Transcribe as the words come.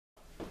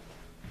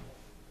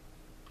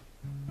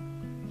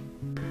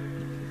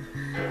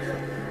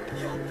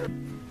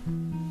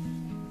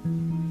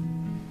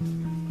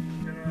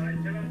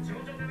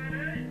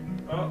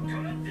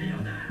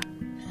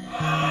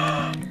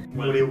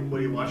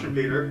watching,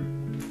 Peter?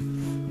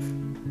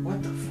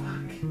 What the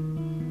fuck?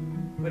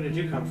 Where did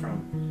you come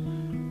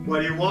from? What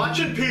are you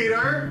watching,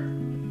 Peter?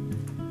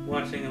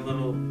 Watching a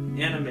little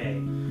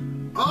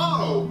anime.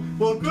 Oh,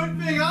 well, good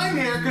thing I'm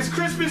here, because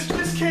Christmas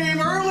just came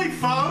early,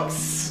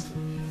 folks!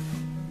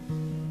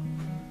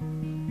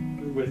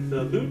 With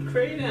the Loot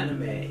Crate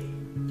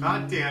anime.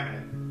 God damn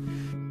it.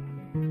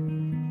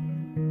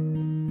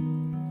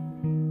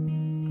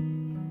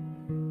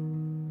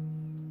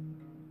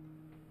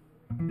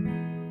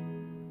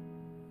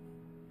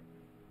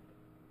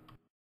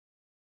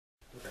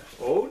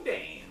 Oh,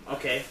 damn.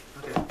 Okay.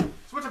 Okay. So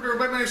what's up,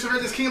 everybody? My name is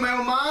Cerventes, King of My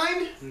Own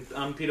Mind.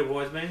 I'm Peter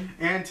Whoresbane.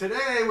 And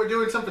today we're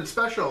doing something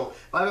special.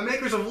 By the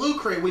makers of Loot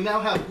Crate, we now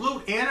have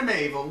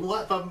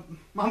LootAnime, the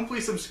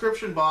monthly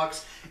subscription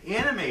box,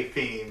 anime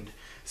themed.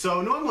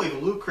 So normally the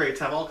Loot Crates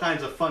have all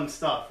kinds of fun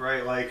stuff,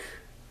 right? Like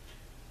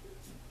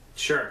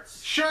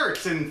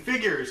shirts and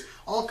figures,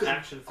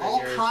 action figures,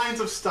 all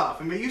kinds of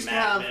stuff. And we used to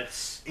have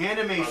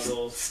anime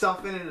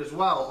stuff in it as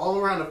well, all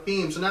around a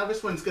theme. So now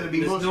this one's going to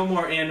be There's no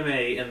more anime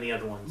in the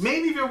other ones.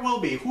 Maybe there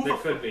will be. There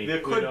could be. There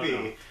could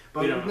be.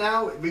 But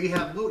now we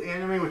have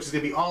LootAnime, which is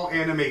going to be all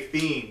anime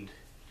themed.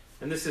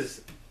 And this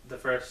is the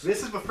first.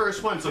 This is the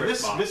first one. So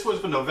this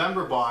was the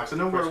November box. I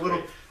know we're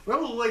a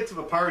little late to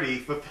the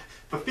party. But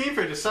the theme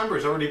for December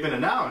has already been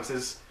announced.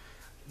 Is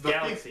the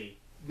Galaxy.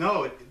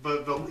 No,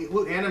 but the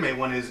LootAnime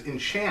one is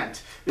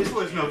Enchant. This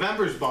was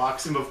November's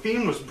box, and the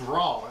theme was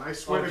Brawl. And I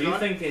swear to God. Do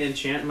you think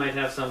Enchant might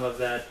have some of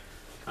that,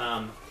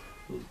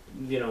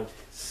 you know,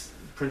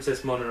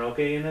 Princess Mononoke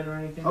in it or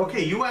anything?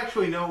 Okay, you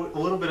actually know a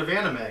little bit of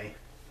anime.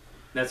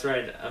 That's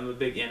right. I'm a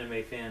big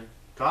anime fan.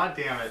 God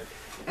damn it.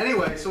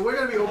 Anyway, so we're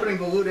going to be opening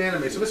the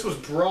LootAnime. So this was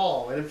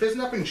Brawl, and if there's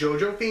nothing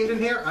JoJo themed in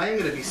here, I am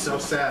going to be so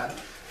sad.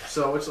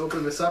 So let's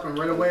open this up, and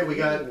right away we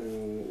got...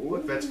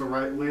 Look, that's the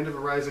Land of the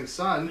Rising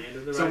Sun.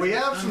 So we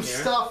have some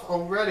stuff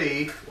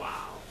already.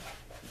 Wow.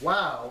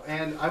 Wow.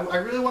 And I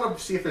really want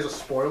to see if there's a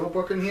spoiler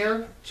book in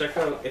here. Check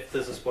out if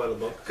there's a spoiler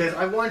book. Because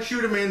I want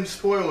you to man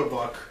spoiler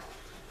book.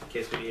 In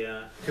case we,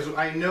 because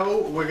I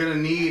know we're going to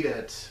need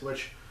it.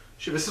 Which,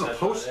 shit, this is a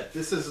post.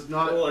 This is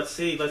not... Oh, let's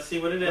see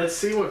what it is. Let's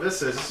see what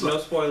this is. This is no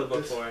spoiler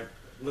book for it.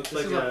 Looks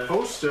like a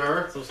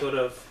poster. Some sort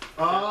of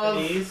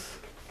Japanese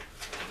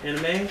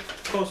anime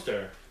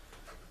poster.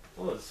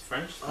 Oh, it's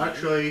French.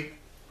 Actually...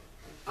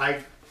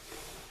 I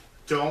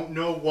don't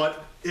know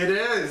what it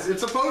is.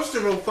 It's a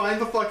poster. We'll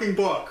find the fucking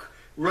book.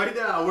 Right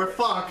now, we're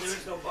fucked.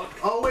 There's no book.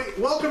 Oh wait,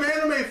 welcome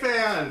anime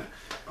fan!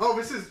 Oh,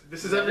 this is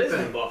everything. This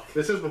is the book.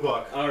 This is the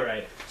book.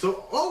 Alright.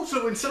 So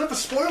instead of a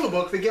spoiler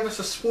book, they give us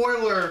a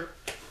spoiler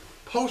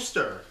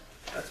poster.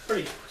 That's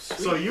pretty sweet.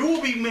 So you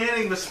will be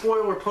manning the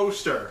spoiler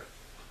poster.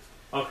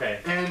 Okay.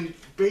 And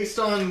based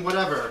on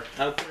whatever.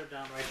 I'll put it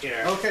down right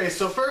here. Okay,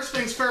 so first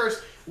things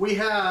first, we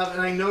have,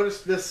 and I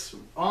noticed this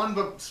on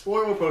the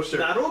spoiler poster.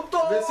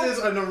 Naruto! This is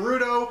a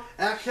Naruto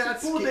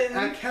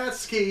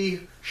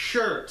Akatsuki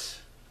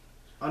shirt.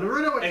 A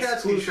Naruto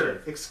Akatsuki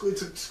shirt. It's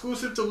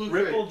exclusive to Loot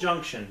Crate. Ripple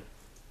Junction.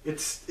 It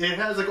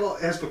has the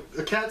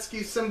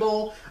Akatsuki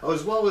symbol,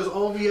 as well as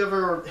all the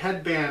other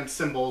headband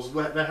symbols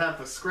that have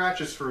the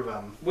scratches through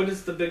them. What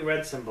is the big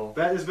red symbol?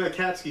 That is the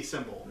Akatsuki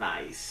symbol.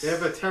 Nice. They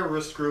have a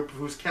terrorist group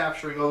who's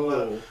capturing all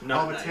the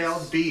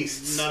tailed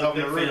beasts of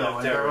Naruto,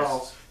 and they're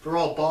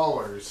all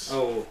ballers.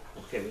 Oh,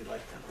 okay, we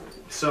like them.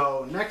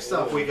 So next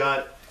up, we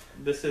got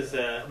this is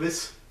an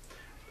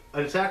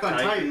Attack on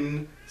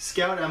Titan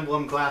Scout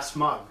Emblem glass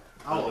mug.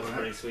 Oh, that's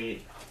pretty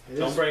sweet.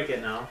 Don't break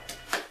it now.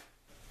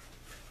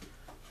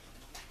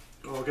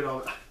 Oh, look at all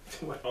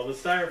the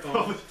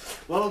styrofoam.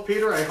 Well,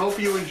 Peter, I hope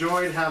you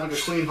enjoyed having a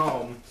clean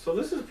home. So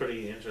this is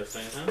pretty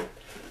interesting, huh?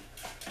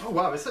 Oh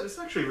wow, this is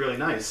actually really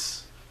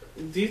nice.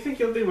 Do you think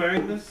you'll be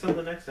wearing this on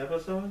the next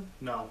episode?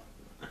 No.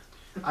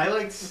 I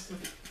liked...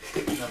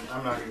 No,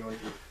 I'm not going to go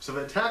into it. So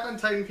the Attack on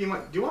Titan theme...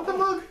 Do you want the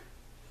mug?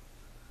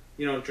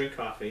 You don't drink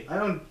coffee.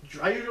 I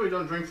usually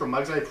don't drink from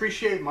mugs. I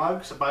appreciate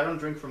mugs, but I don't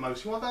drink from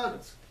mugs. You want that?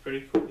 That's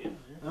pretty cool, yeah.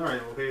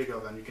 Alright, well here you go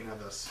then. You can have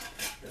this.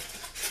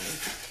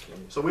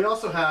 So we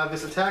also have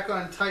this Attack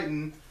on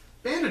Titan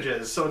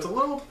bandages. So it's a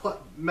little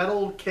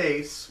metal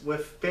case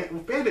with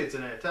band-aids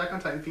in it. Attack on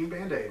Titan themed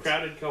band-aids.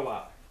 Crowded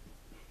Co-op.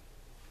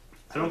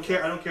 I don't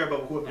care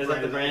about what is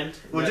that the brand?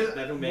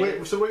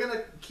 So we're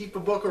gonna keep a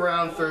book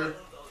around for...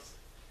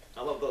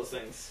 I love those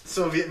things.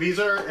 So these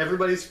are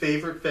everybody's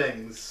favorite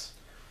things.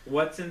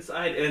 What's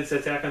inside? It's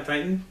Attack on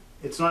Titan?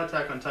 It's not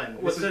Attack on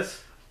Titan. What's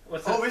this?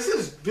 Oh,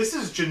 this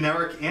is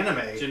generic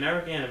anime.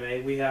 Generic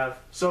anime. We have...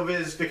 So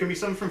there can be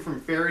something from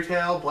Fairy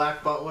Tail,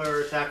 Black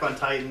Butler, Attack on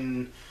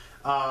Titan.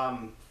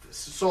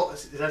 Is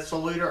that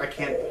Soul Eater? I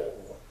can't...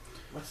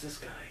 What's this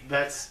guy?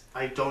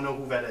 I don't know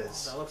who that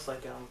is. That looks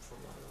like from one of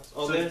those.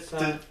 Oh,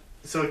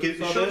 it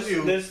shows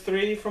you... There's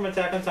 3 from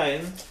Attack on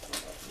Titan.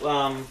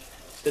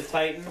 The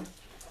Titan,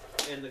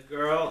 and the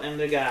girl, and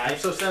the guy. I'm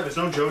so sad there's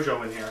no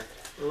JoJo in here.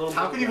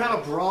 How can you have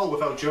a Brawl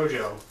without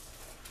JoJo?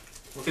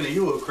 Looking at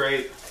you, Loot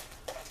Crate.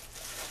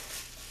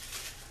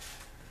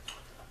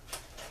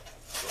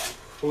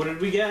 Who did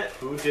we get?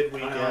 Who did we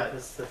get?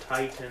 It's the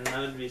Titan. That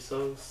would be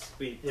so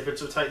sweet. If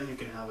it's a Titan, you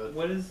can have it.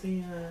 What is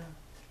the?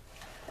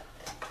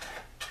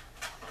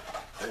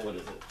 Oh, what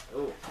is it?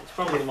 Oh, it's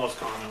probably the most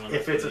common one.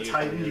 If it's a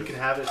Titan, you can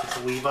have it. If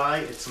it's Levi,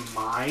 it's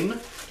mine.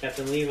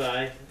 Captain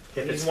Levi.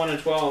 If He's 1 in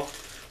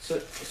 12.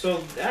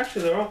 So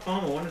actually, they're all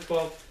common. 1 in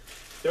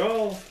 12. They're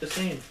all the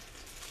same.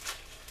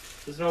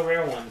 There's no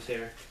rare ones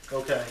here.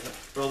 Okay.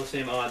 They're all the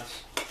same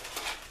odds.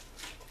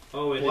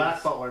 Oh, it Black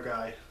is Butler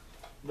guy.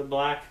 the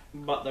Black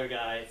Butler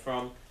guy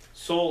from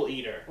Soul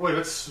Eater. Wait,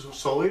 that's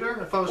Soul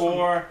Eater? I thought it was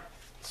Or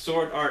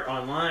Sword Art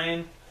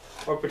Online.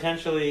 Or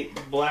potentially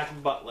Black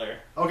Butler.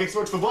 Okay,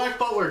 so it's the Black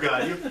Butler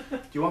guy. Do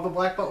you want the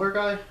Black Butler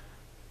guy?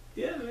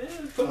 Yeah, man.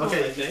 Football,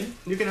 Okay, I think.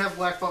 you can have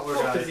Black Butler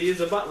Oh, guy. because he is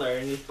a butler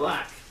and he's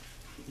black.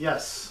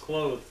 Yes.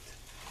 Clothed.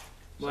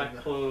 Black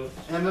clothes.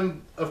 And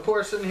then, of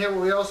course, in here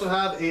we also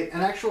have an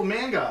actual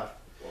manga.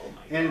 Oh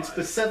my And God. it's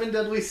the 7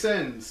 Deadly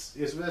Sins.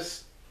 Is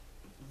this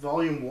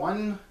volume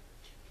 1?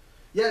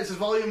 Yeah, this is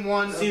volume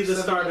 1. See of the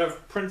 7 start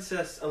of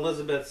Princess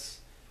Elizabeth's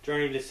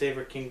journey to save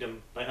her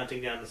kingdom by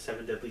hunting down the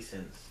 7 deadly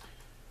sins.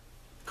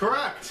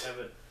 Correct! Have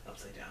it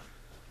upside down.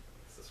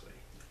 It's this way.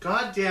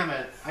 God damn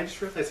it. I just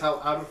realized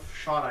how out of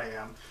shot I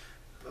am.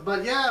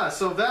 But yeah,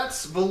 so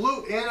that's the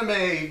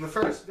LootAnime, the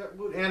first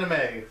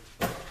LootAnime.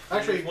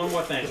 Actually, There's one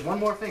more thing. There's one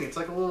more thing. It's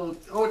like a little,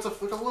 oh, it's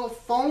like a little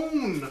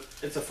phone.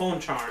 It's a phone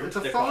charm. It's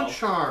a they're phone called.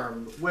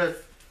 charm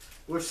with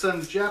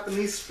some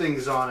Japanese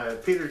things on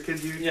it. Peter,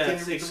 could you, Yeah, can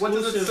it's you what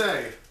does it exclusive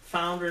say?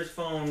 Founder's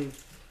phone.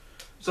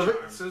 So, charm.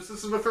 so this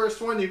is the first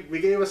one.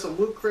 We gave us a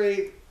Loot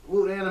Crate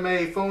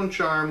LootAnime phone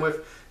charm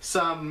with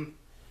some.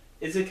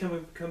 Is it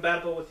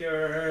compatible with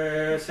your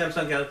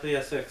Samsung Galaxy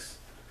S6?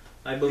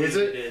 I believe Is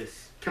it? it is.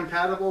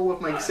 Compatible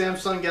with my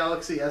Samsung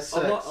Galaxy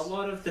S6. A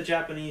lot of the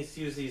Japanese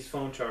use these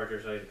phone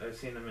chargers. I've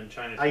seen them in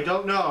China. I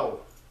don't know.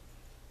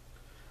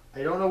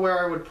 I don't know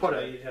where I would put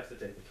it. You'd have to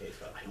take the case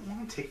off. I don't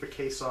want to take the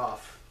case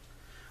off.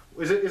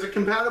 Is it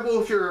compatible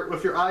with your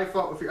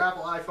iPhone, with your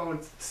Apple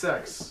iPhone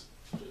 6?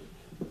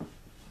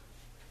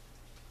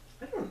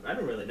 I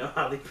don't really know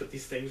how they put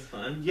these things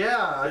on.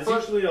 Yeah, It's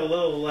usually a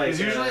little like. there's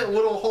usually a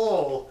little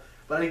hole,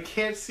 but I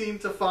can't seem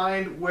to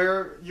find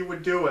where you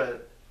would do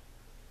it.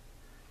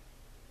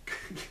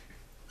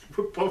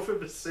 We're both in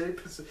the same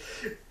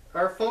position.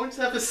 Our phones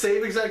have the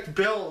same exact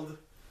build.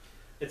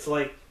 It's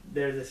like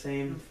they're the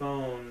same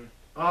phone.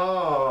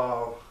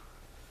 Oh.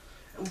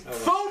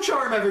 Phone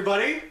charm,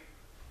 everybody!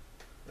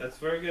 That's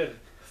very good.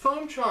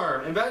 Phone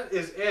charm, and that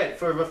is it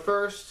for the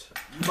first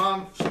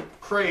month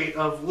crate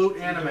of Do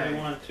LootAnime. you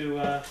want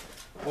to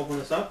open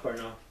this up or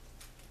no?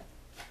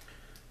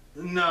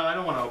 No, I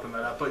don't want to open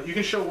that up, but you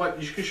can show what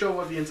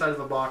the inside of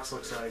the box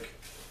looks like.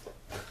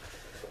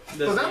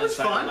 This Well, that is the was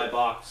inside of fun. my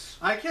box.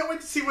 I can't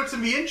wait to see what's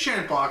in the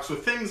enchant box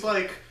with things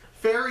like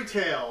fairy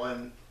tale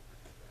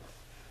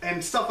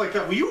and stuff like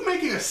that. Were you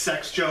making a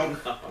sex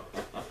joke?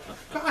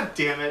 God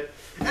damn it.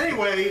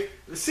 Anyway,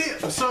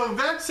 so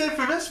that's it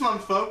for this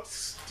month,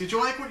 folks. Did you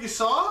like what you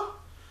saw?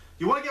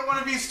 You want to get one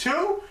of these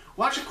too?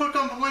 Why don't you click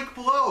on the link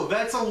below?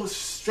 That's a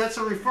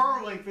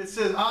referral link that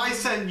says I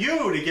sent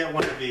you to get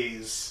one of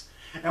these.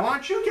 And why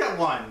don't you get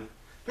one?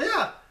 But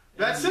yeah,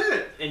 that's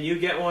it. And you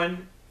get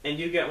one, and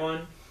you get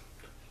one,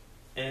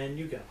 and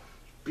you go.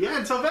 But yeah,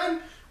 until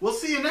then, we'll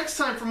see you next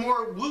time for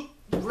more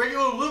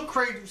regular Loot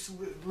Crate,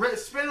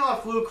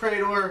 spin-off Loot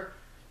Crate, or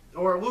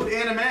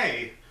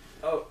LootAnime.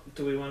 Oh,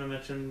 do we want to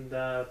mention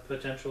the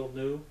potential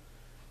new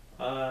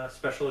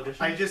special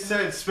edition? I just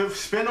said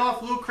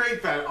spin-off Loot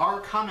Crate that are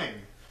coming.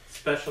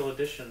 Special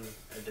edition.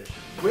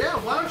 Well, yeah,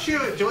 why don't you,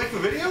 do you like the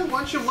video? Why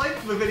don't you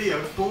like the video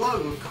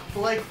below, the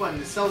like button.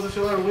 It tells us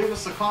you to leave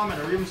us a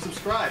comment or even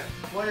subscribe.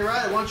 While you're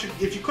at it, why don't you,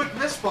 if you click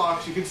this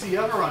box, you can see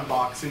other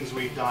unboxings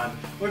we've done.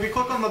 Or if you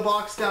click on the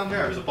box down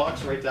there, there's a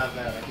box right down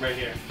there. Right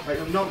here. Right,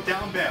 no,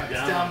 down there. It's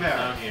down there.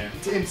 Down here.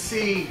 And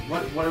see,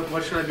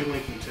 what should I be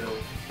linking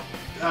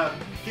to?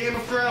 Game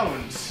of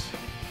Thrones.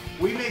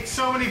 We make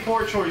so many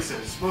poor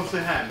choices. Mostly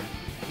him.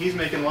 He's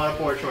making a lot of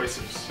poor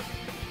choices.